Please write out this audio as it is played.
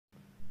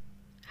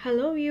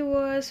Hello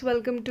viewers,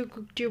 welcome to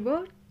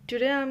CookTuber.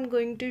 Today I'm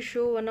going to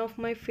show one of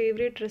my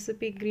favorite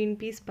recipe, green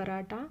peas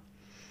paratha.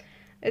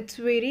 It's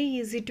very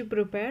easy to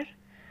prepare.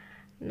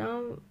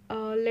 Now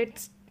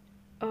let's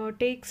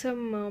take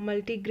some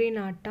multigrain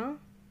atta,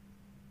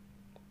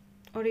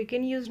 or you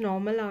can use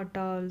normal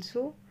atta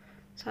also.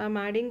 So I'm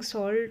adding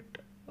salt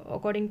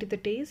according to the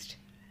taste.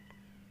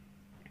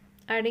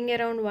 Adding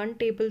around 1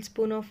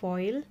 tablespoon of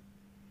oil.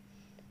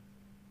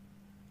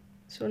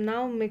 So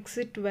now mix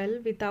it well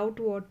without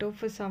water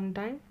for some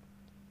time.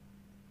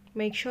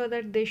 Make sure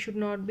that there should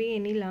not be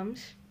any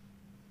lumps.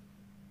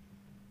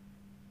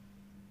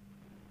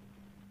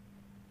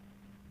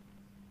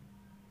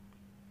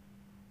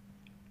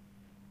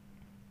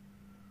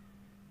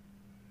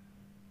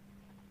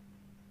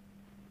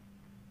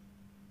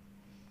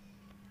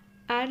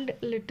 Add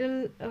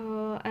little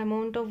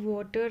amount of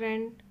water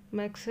and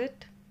mix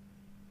it.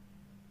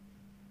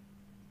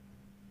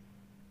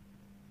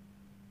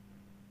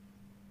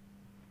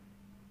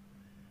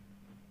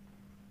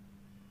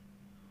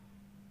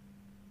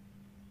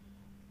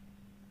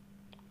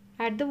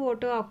 Add the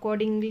water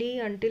accordingly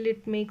until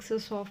it makes a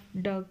soft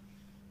dough.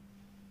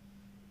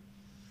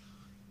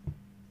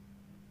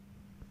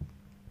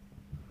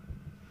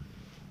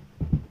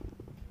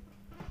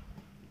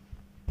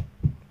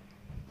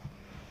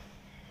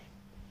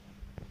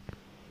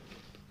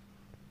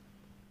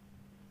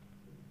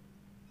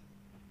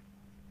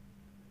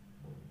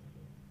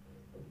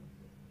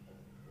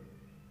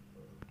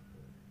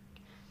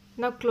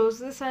 Now close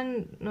this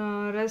and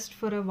rest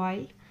for a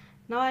while.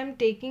 Now I am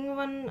taking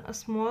a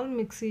small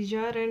mixie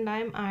jar and I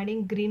am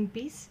adding green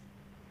peas.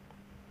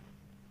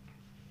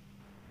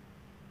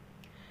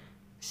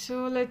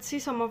 So let's see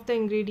some of the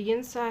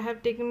ingredients. I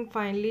have taken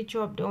finely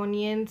chopped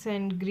onions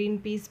and green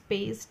peas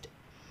paste,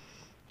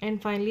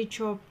 and finely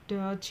chopped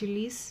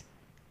chilies,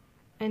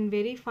 and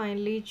very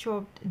finely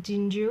chopped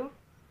ginger,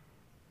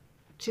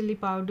 chili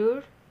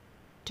powder,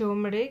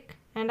 turmeric,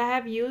 and I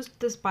have used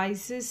the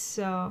spices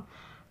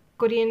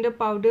coriander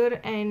powder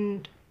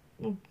and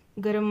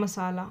garam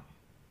masala.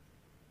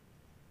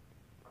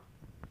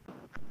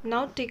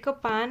 Now take a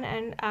pan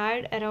and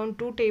add around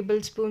 2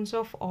 tablespoons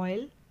of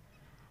oil.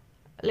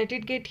 Let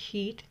it get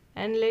heat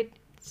and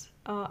let's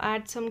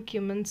add some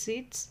cumin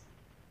seeds.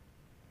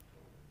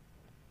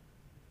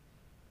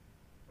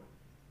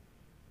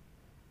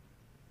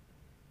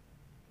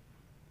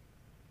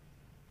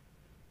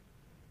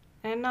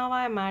 And now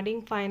I am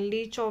adding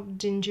finely chopped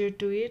ginger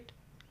to it.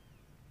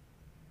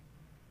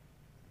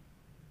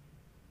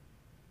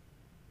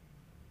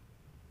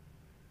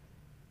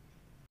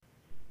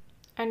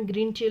 And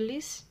green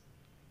chilies.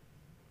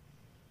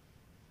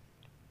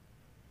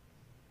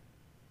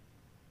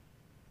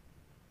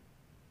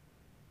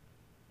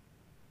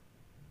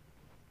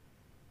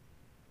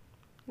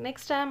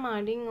 Next I am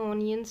adding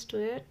onions to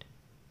it.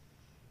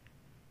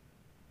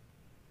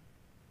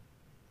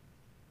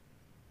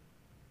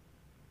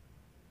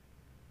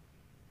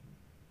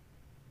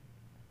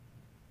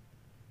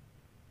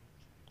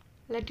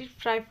 Let it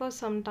fry for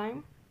some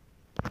time.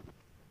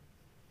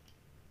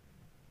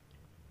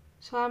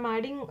 So I am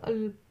adding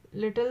a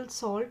little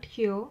salt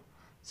here.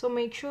 So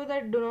make sure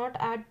that do not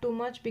add too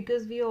much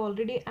because we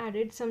already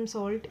added some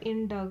salt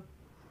in dough.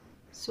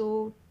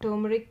 So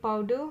turmeric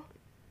powder,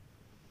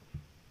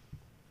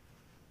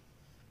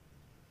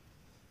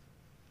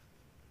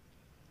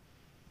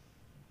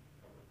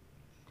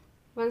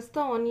 once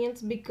the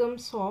onions become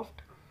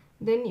soft,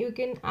 then you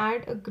can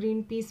add a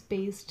green peas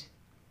paste.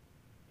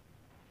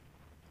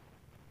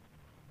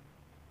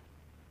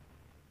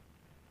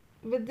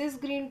 With this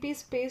green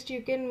peas paste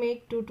you can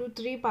make 2 to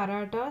 3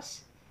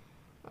 parathas,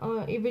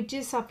 which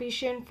is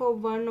sufficient for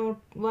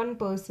one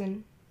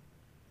person.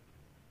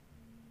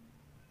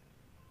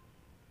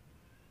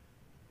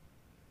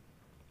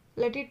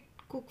 Let it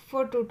cook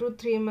for 2 to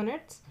 3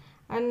 minutes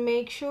and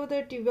make sure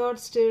that you are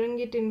stirring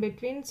it in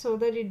between so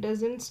that it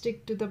doesn't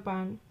stick to the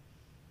pan.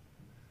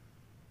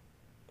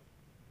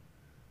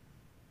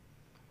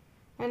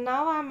 And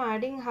now I am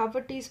adding half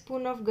a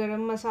teaspoon of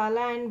garam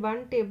masala and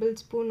 1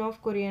 tablespoon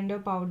of coriander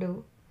powder,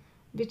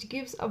 which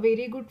gives a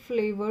very good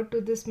flavor to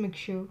this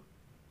mixture.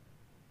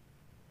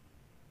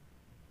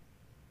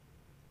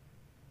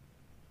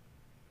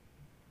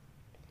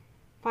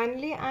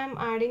 Finally, I am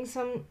adding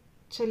some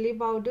chili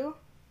powder.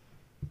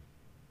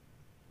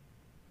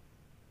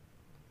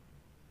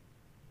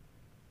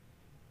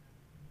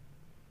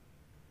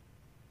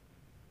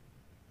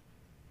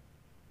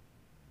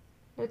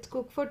 Let's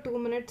cook for 2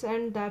 minutes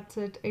and that's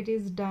it. It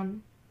is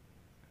done.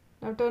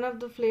 Now turn off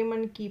the flame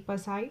and keep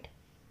aside.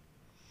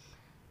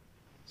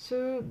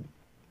 So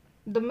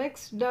the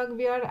mixed dough,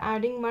 we are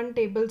adding 1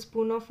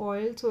 tablespoon of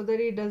oil so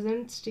that it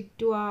doesn't stick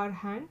to our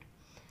hand.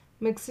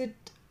 Mix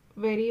it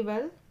very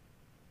well.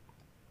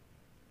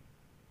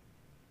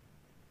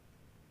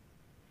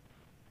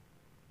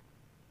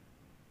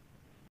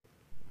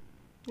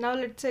 Now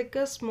let's take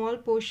a small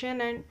portion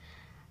and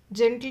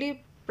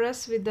gently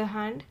press with the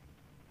hand.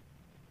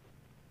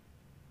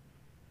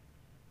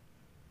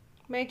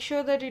 Make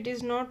sure that it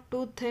is not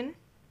too thin.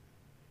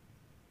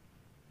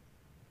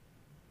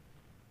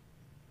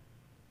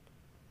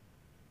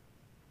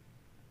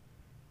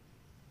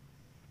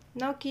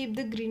 Now keep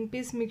the green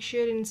peas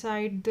mixture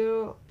inside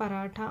the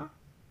paratha.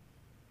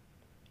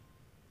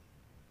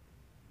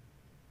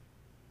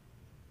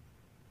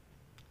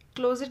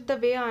 Close it the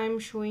way I am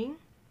showing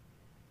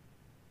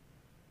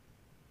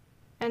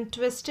and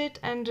twist it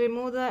and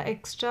remove the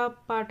extra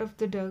part of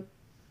the dough.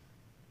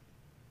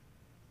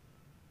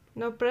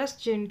 Now press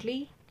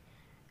gently.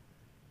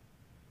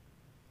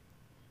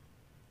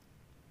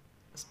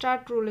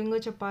 Start rolling a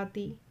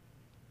chapati.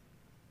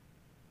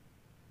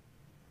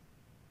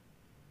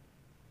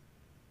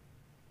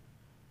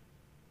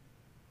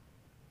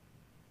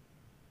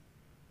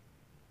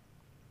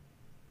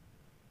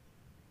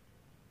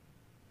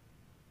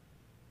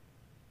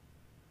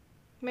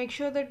 Make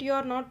sure that you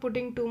are not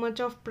putting too much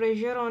of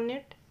pressure on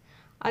it,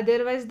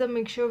 otherwise the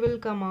mixture will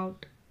come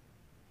out.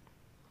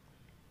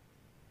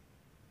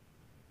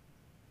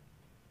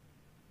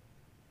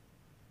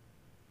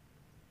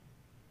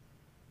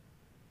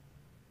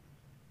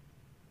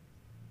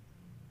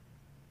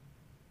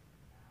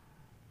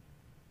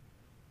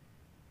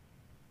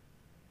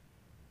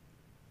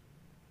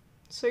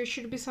 So it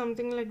should be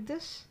something like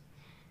this.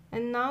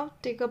 And now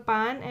take a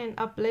pan and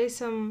apply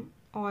some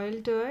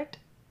oil to it.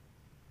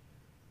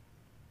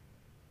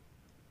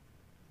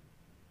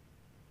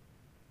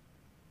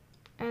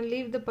 And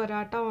leave the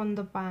paratha on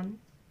the pan.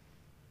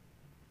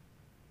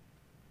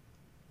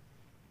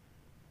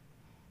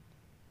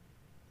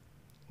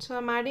 So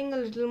I'm adding a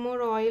little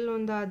more oil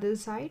on the other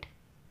side.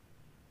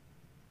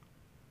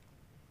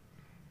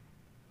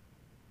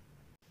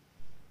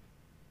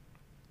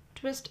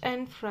 Twist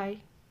and fry.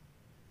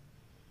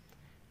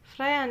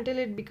 Fry until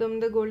it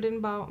becomes the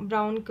golden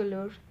brown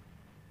color.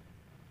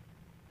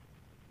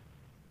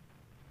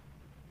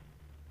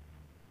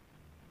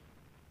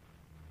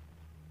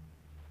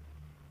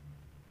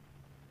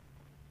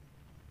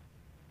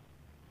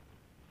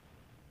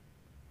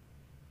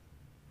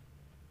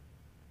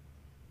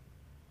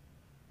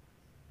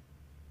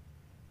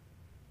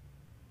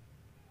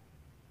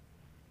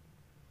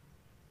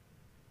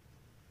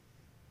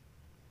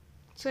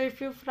 So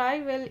if you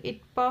fry well, it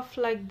puff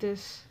like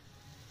this.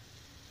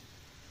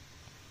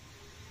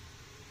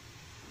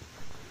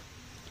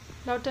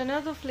 Now turn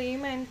off the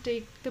flame and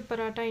take the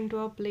paratha into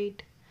a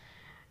plate.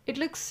 It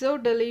looks so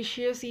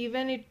delicious,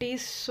 even it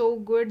tastes so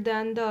good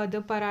than the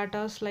other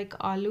parathas like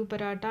aloo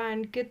paratha,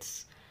 and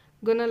kids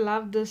gonna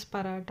love this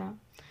paratha.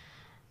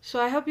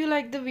 So I hope you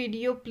like the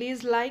video.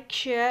 Please like,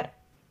 share.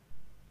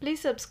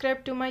 Please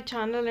subscribe to my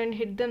channel and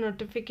hit the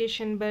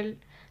notification bell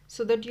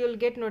so that you'll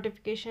get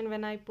notification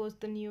when I post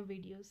the new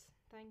videos.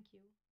 Thank you.